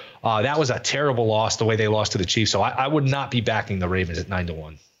too. That was a terrible loss, the way they lost to the Chiefs. So I would not be backing the Ravens at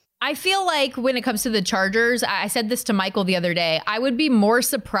 9-1. I feel like when it comes to the Chargers, I said this to Michael the other day, I would be more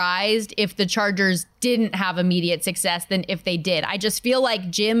surprised if the Chargers didn't have immediate success than if they did. I just feel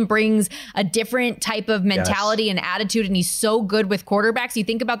like Jim brings a different type of mentality and attitude, and he's so good with quarterbacks. You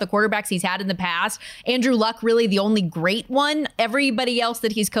think about the quarterbacks he's had in the past. Andrew Luck, really the only great one. Everybody else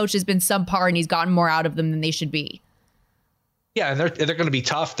that he's coached has been subpar, and he's gotten more out of them than they should be. Yeah, and they're going to be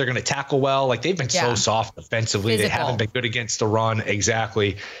tough. They're going to tackle well. Like they've been so soft defensively. Physical. They haven't been good against the run.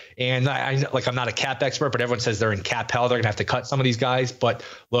 Exactly. And I'm not a cap expert, but everyone says they're in cap hell. They're going to have to cut some of these guys. But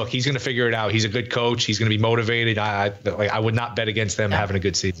look, he's going to figure it out. He's a good coach. He's going to be motivated. I would not bet against them having a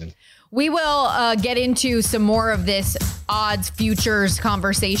good season. We will get into some more of this odds futures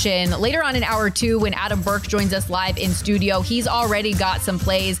conversation later on in hour 2 when Adam Burke joins us live in studio. He's already got some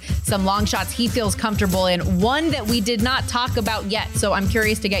plays, some long shots he feels comfortable in, one that we did not talk about yet. So I'm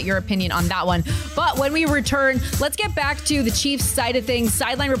curious to get your opinion on that one. But when we return, let's get back to the Chiefs side of things.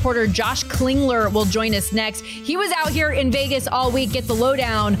 Sideline reporter Josh Klingler will join us next. He was out here in Vegas all week. Get the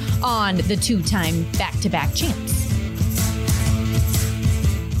lowdown on the 2-time back-to-back champs.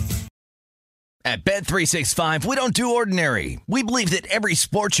 At Bet365, we don't do ordinary. We believe that every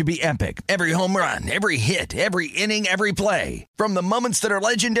sport should be epic. Every home run, every hit, every inning, every play. From the moments that are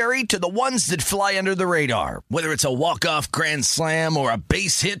legendary to the ones that fly under the radar. Whether it's a walk-off grand slam or a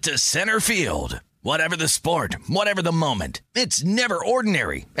base hit to center field. Whatever the sport, whatever the moment. It's never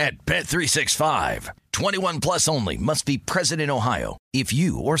ordinary at Bet365. 21 plus only. Must be present in Ohio. If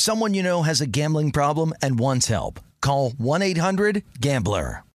you or someone you know has a gambling problem and wants help, call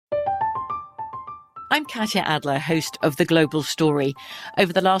 1-800-GAMBLER. I'm Katya Adler, host of The Global Story.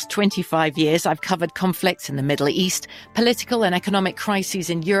 Over the last 25 years, I've covered conflicts in the Middle East, political and economic crises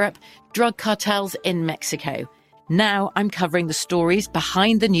in Europe, drug cartels in Mexico. Now I'm covering the stories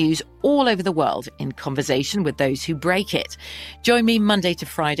behind the news all over the world in conversation with those who break it. Join me Monday to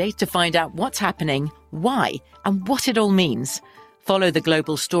Friday to find out what's happening, why, and what it all means. Follow The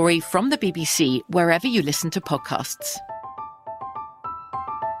Global Story from the BBC wherever you listen to podcasts.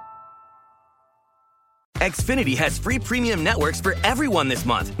 Xfinity has free premium networks for everyone this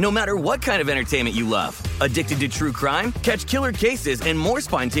month, no matter what kind of entertainment you love. Addicted to true crime? Catch killer cases and more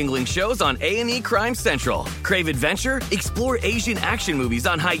spine-tingling shows on A&E Crime Central. Crave adventure? Explore Asian action movies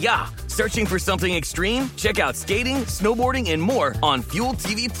on Hi-Ya. Searching for something extreme? Check out skating, snowboarding, and more on Fuel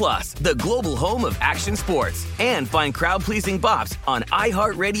TV Plus, the global home of action sports. And find crowd-pleasing bops on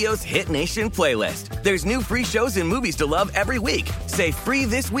iHeartRadio's Hit Nation playlist. There's new free shows and movies to love every week. Say free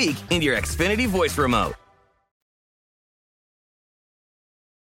this week in your Xfinity voice remote.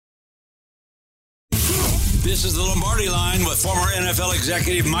 This is the Lombardi Line with former NFL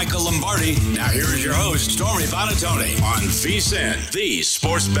executive Michael Lombardi. Now here is your host, Stormy Bonatoni, on VSiN, the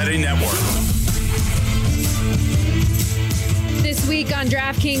Sports Betting Network. This week on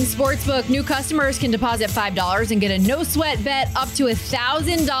DraftKings Sportsbook, new customers can deposit $5 and get a no-sweat bet up to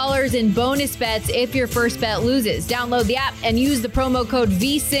 $1,000 in bonus bets if your first bet loses. Download the app and use the promo code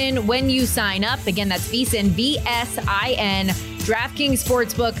VSIN when you sign up. Again, that's VSIN, V-S-I-N. DraftKings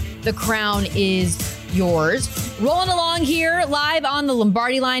Sportsbook, the crown is yours. Rolling along here live on the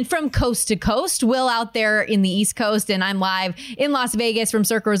Lombardi line from coast to coast. Will out there in the East Coast, and I'm live in Las Vegas from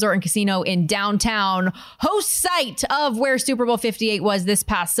Circa Resort and Casino in downtown, host site of where Super Bowl 58 was this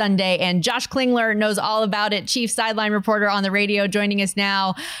past Sunday. And Josh Klingler knows all about it, chief sideline reporter on the radio, joining us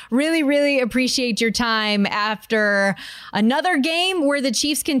now. Really, really appreciate your time after another game where the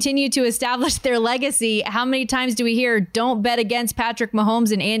Chiefs continue to establish their legacy. How many times do we hear, don't bet against Patrick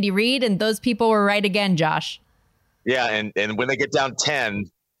Mahomes and Andy Reid? And those people were right again. Josh. Yeah, and when they get down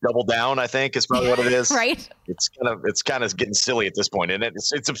 10, double down, I think is probably what it is. Right. It's kind of getting silly at this point, and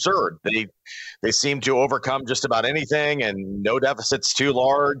it's absurd. They seem to overcome just about anything, and no deficit's too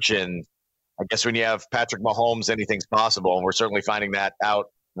large. And I guess when you have Patrick Mahomes, anything's possible, and we're certainly finding that out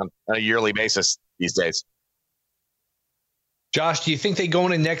on a yearly basis these days. Josh, do you think they go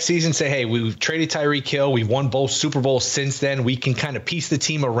into next season say, hey, we've traded Tyreek Hill, we've won both Super Bowls since then, we can kind of piece the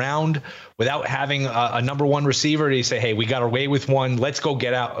team around without having a number one receiver? Do you say, hey, we got away with one, let's go and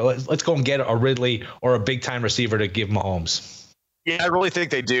get a Ridley or a big time receiver to give Mahomes? Yeah, I really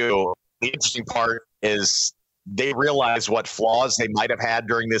think they do. The interesting part is they realize what flaws they might have had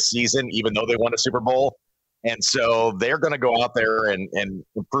during this season, even though they won a Super Bowl. And so they're going to go out there and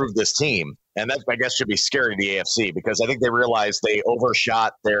improve this team. And that, I guess, should be scary to the AFC, because I think they realized they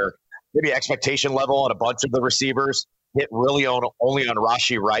overshot their maybe expectation level on a bunch of the receivers, hit really only on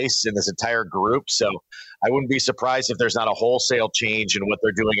Rashee Rice in this entire group. So I wouldn't be surprised if there's not a wholesale change in what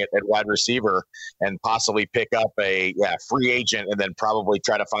they're doing at wide receiver, and possibly pick up a free agent and then probably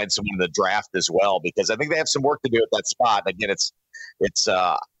try to find someone in the draft as well, because I think they have some work to do at that spot. Again, it's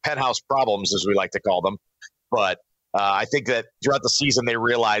penthouse problems, as we like to call them. But I think that throughout the season, they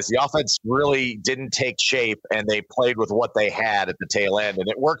realized the offense really didn't take shape, and they played with what they had at the tail end. And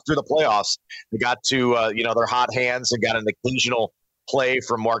it worked through the playoffs. They got to, their hot hands and got an occasional play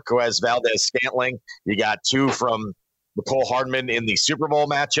from Marquez Valdez-Scantling. You got two from Mecole Hardman in the Super Bowl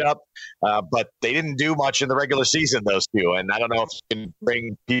matchup, but they didn't do much in the regular season, those two. And I don't know if you can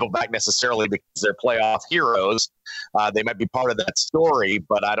bring people back necessarily because they're playoff heroes. They might be part of that story,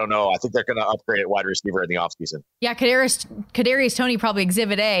 but I don't know. I think they're going to upgrade at wide receiver in the offseason. Yeah, Kadarius Toney probably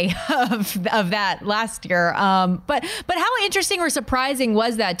exhibit A of that last year. But how interesting or surprising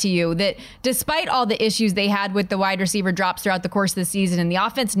was that to you, that despite all the issues they had with the wide receiver drops throughout the course of the season and the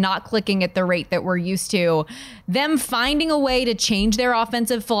offense not clicking at the rate that we're used to, them finding a way to change their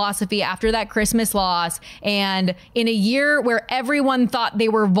offensive philosophy after that Christmas loss, and in a year where everyone thought they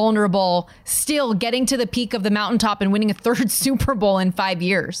were vulnerable, still getting to the peak of the mountaintop and winning a third Super Bowl in 5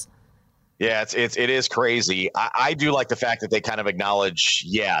 years. Yeah, it is crazy. I do like the fact that they kind of acknowledge,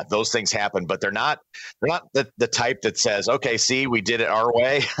 those things happen, but they're not the type that says, okay, see, we did it our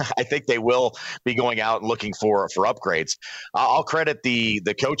way. I think they will be going out and looking for upgrades. I'll credit the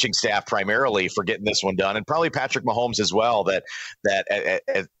coaching staff primarily for getting this one done, and probably Patrick Mahomes as well, that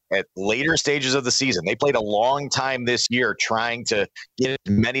at later stages of the season, they played a long time this year trying to get as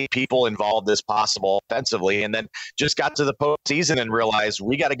many people involved as possible offensively, and then just got to the postseason and realized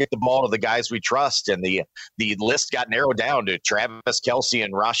we got to get the ball to the guys we trust. And the list got narrowed down to Travis Kelce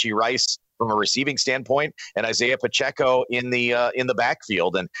and Rashee Rice from a receiving standpoint, and Isaiah Pacheco in the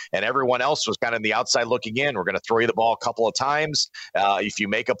backfield, and everyone else was kind of in the outside looking in. We're going to throw you the ball a couple of times. If you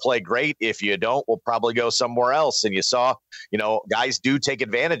make a play, great. If you don't, we'll probably go somewhere else. And you saw, guys do take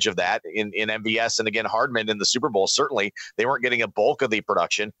advantage of that in MVS, and again, Hardman in the Super Bowl. Certainly, they weren't getting a bulk of the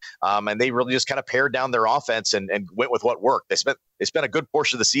production, and they really just kind of pared down their offense and went with what worked. They spent a good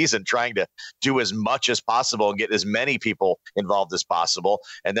portion of the season trying to do as much as possible and get as many people involved as possible,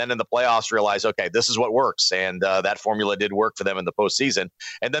 and then in the playoffs realize, okay, this is what works. And that formula did work for them in the postseason.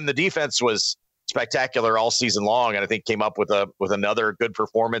 And then the defense was spectacular all season long, and I think came up with another good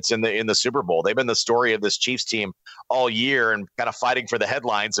performance in the Super Bowl. They've been the story of this Chiefs team all year, and kind of fighting for the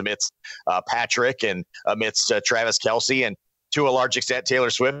headlines amidst Patrick and amidst Travis Kelce, and to a large extent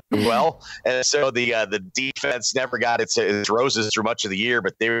Taylor Swift as well. And so the defense never got its roses through much of the year,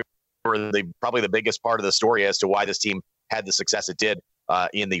 but they were probably the biggest part of the story as to why this team had the success it did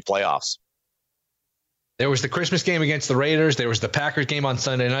in the playoffs. There was the Christmas game against the Raiders. There was the Packers game on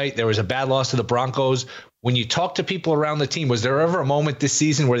Sunday night. There was a bad loss to the Broncos. When you talk to people around the team, was there ever a moment this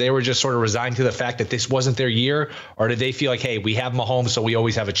season where they were just sort of resigned to the fact that this wasn't their year? Or did they feel like, hey, we have Mahomes, so we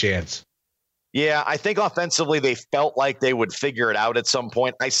always have a chance? Yeah, I think offensively they felt like they would figure it out at some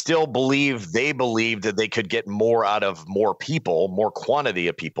point. I still believe they believed that they could get more out of more people, more quantity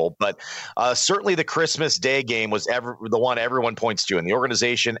of people. But certainly the Christmas Day game was the one everyone points to in the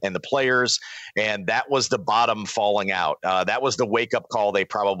organization and the players, and that was the bottom falling out. That was the wake-up call they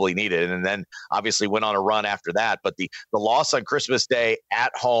probably needed, and then obviously went on a run after that. But the loss on Christmas Day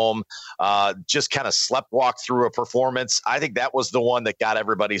at home, just kind of sleptwalk through a performance. I think that was the one that got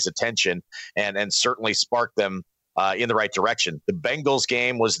everybody's attention and certainly sparked them in the right direction. The Bengals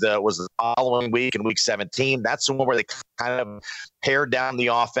game was the following week in week 17. That's the one where they kind of pared down the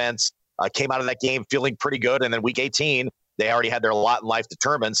offense, came out of that game feeling pretty good. And then week 18, they already had their lot in life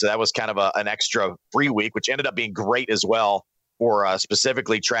determined. So that was kind of an extra free week, which ended up being great as well for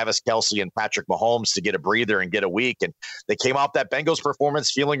specifically Travis Kelce and Patrick Mahomes to get a breather and get a week. And they came off that Bengals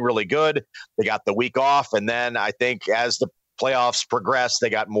performance feeling really good. They got the week off. And then I think as the playoffs progressed,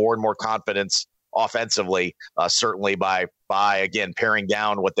 they got more and more confidence offensively, certainly by again paring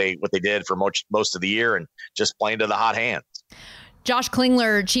down what they did for most of the year and just playing to the hot hands. Josh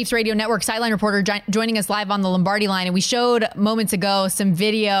Klingler, Chiefs Radio Network sideline reporter, joining us live on the Lombardi line. And we showed moments ago some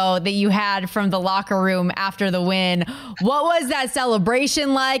video that you had from the locker room after the win. What was that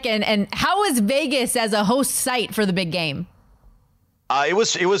celebration like? And how was Vegas as a host site for the big game? It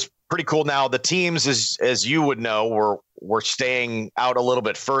was pretty cool. Now the teams, as you would know, were staying out a little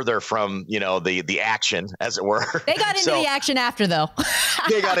bit further from the action, as it were. They got into the action after, though.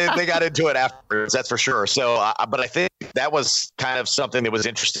 they got into it afterwards, that's for sure. So, but I think that was kind of something that was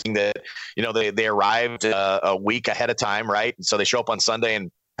interesting that they arrived a week ahead of time, right? And so they show up on Sunday, and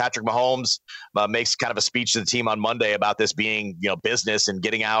Patrick Mahomes makes kind of a speech to the team on Monday about this being, business and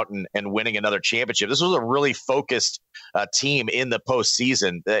getting out and winning another championship. This was a really focused team in the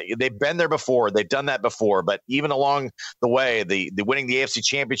postseason. They've been there before. They've done that before. But even along the way, the winning the AFC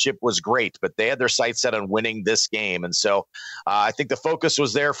championship was great. But they had their sights set on winning this game. And so I think the focus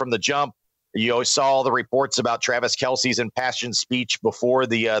was there from the jump. You always saw all the reports about Travis Kelce's impassioned speech before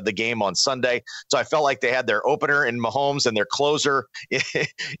the game on Sunday. So I felt like they had their opener in Mahomes and their closer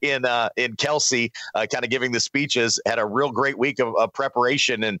in Kelce, kind of giving the speeches. Had a real great week of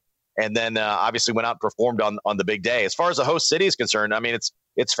preparation, and then obviously went out and performed on the big day. As far as the host city is concerned, I mean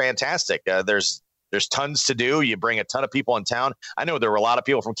it's fantastic. There's tons to do. You bring a ton of people in town. I know there were a lot of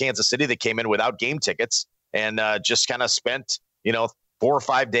people from Kansas City that came in without game tickets and just kind of spent 4 or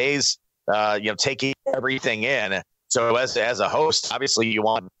 5 days. Taking everything in. So as a host, obviously you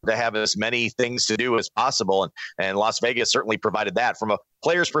want to have as many things to do as possible. And Las Vegas certainly provided that from a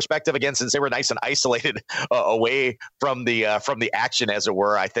player's perspective. Again, since they were nice and isolated away from the action, as it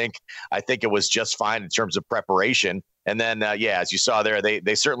were, I think it was just fine in terms of preparation. And then, as you saw there,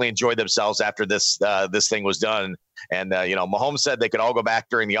 they certainly enjoyed themselves after this thing was done. And, Mahomes said they could all go back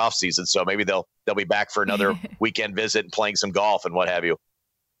during the offseason. So maybe they'll be back for another weekend visit and playing some golf and what have you.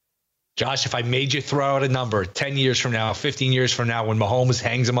 Josh, if I made you throw out a number 10 years from now, 15 years from now, when Mahomes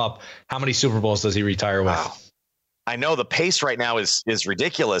hangs him up, how many Super Bowls does he retire with? Wow. I know the pace right now is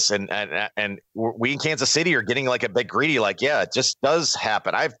ridiculous. And we in Kansas City are getting like a bit greedy. Like, yeah, it just does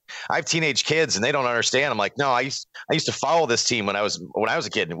happen. I have teenage kids and they don't understand. I'm like, no, I used to follow this team when I was a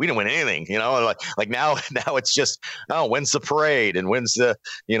kid and we didn't win anything, like now it's just, when's the parade and when's the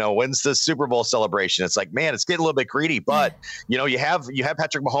Super Bowl celebration? It's like, man, it's getting a little bit greedy, but you have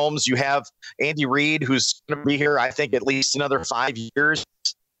Patrick Mahomes, you have Andy Reid, who's going to be here, I think at least another 5 years.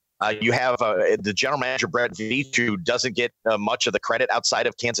 You have the general manager, Brett Veach, who doesn't get much of the credit outside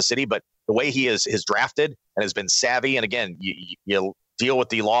of Kansas City, but the way he is drafted and has been savvy. And again, you deal with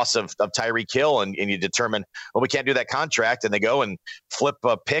the loss of Tyreek Hill and you determine, well, we can't do that contract. And they go and flip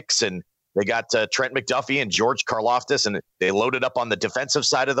picks, and they got Trent McDuffie and George Karlaftis, and they loaded up on the defensive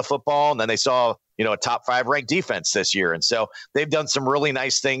side of the football. And then they saw, a top 5 ranked defense this year. And so they've done some really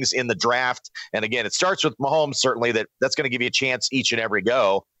nice things in the draft. And again, it starts with Mahomes, certainly that's going to give you a chance each and every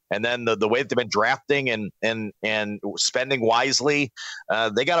go. And then the way that they've been drafting and spending wisely,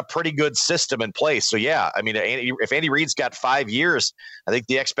 they got a pretty good system in place. So, yeah, I mean, if Andy Reid's got 5 years, I think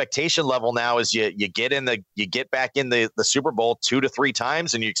the expectation level now is you get back in the Super Bowl 2 to 3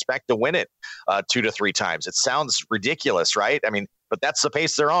 times, and you expect to win it 2 to 3 times. It sounds ridiculous, right? I mean, but that's the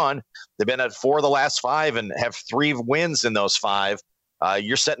pace they're on. They've been at 4 of the last 5 and have 3 wins in those 5.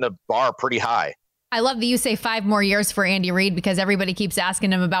 You're setting a bar pretty high. I love that you say 5 more years for Andy Reid, because everybody keeps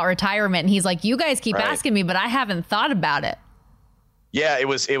asking him about retirement. And he's like, you guys keep asking me, but I haven't thought about it. Yeah, it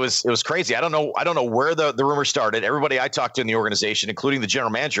was crazy. I don't know where the rumor started. Everybody I talked to in the organization, including the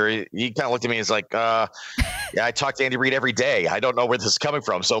general manager, he kind of looked at me and was like, yeah, I talk to Andy Reid every day. I don't know where this is coming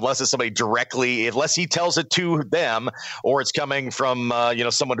from. So unless it's somebody directly, unless he tells it to them, or it's coming from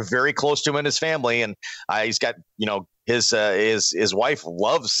someone very close to him and his family, and he's got his wife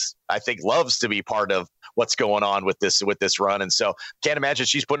loves to be part of what's going on with this run, and so can't imagine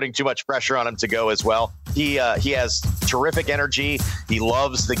she's putting too much pressure on him to go as well. He has terrific energy. He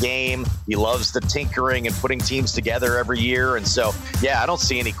loves the game. He loves the tinkering and putting teams together every year, and so I don't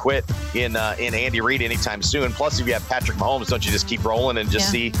see any quit in Andy Reid anytime soon. Plus, if you have Patrick Mahomes, don't you just keep rolling and just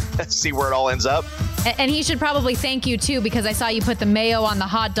see where it all ends up? And he should probably thank you too, because I saw you put the mayo on the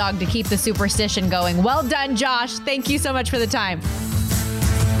hot dog to keep the superstition going. Well done, Josh. Thank you so much for the time.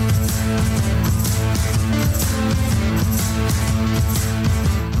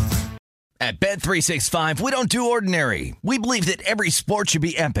 At Bet365, we don't do ordinary. We believe that every sport should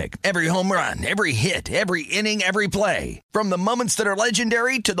be epic. Every home run, every hit, every inning, every play. From the moments that are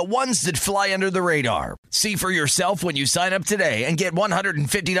legendary to the ones that fly under the radar. See for yourself when you sign up today and get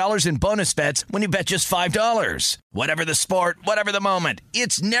 $150 in bonus bets when you bet just $5. Whatever the sport, whatever the moment,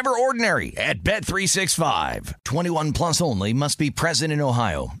 it's never ordinary at Bet365. 21 plus only. Must be present in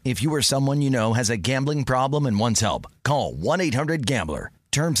Ohio. If you or someone you know has a gambling problem and wants help, call 1-800-GAMBLER.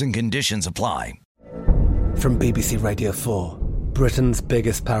 Terms and conditions apply. From BBC Radio 4, Britain's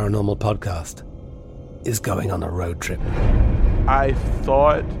biggest paranormal podcast is going on a road trip. I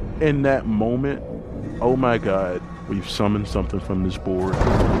thought in that moment, oh my God, we've summoned something from this board.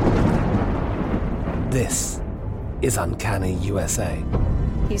 This is Uncanny USA.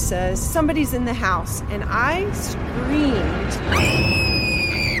 He says, somebody's in the house, and I screamed.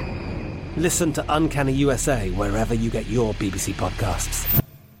 Listen to Uncanny USA wherever you get your BBC podcasts,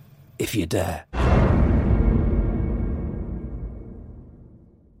 if you dare.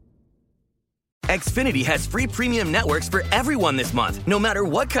 Xfinity has free premium networks for everyone this month, no matter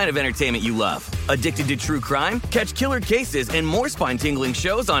what kind of entertainment you love. Addicted to true crime? Catch killer cases and more spine-tingling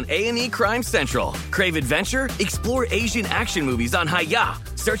shows on A&E Crime Central. Crave adventure? Explore Asian action movies on Hi-Ya.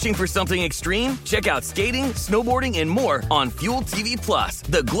 Searching for something extreme? Check out skating, snowboarding, and more on Fuel TV Plus,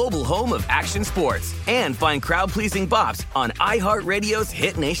 the global home of action sports. And find crowd-pleasing bops on iHeartRadio's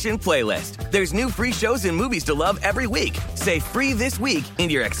Hit Nation playlist. There's new free shows and movies to love every week. Say free this week in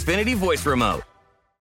your Xfinity voice remote.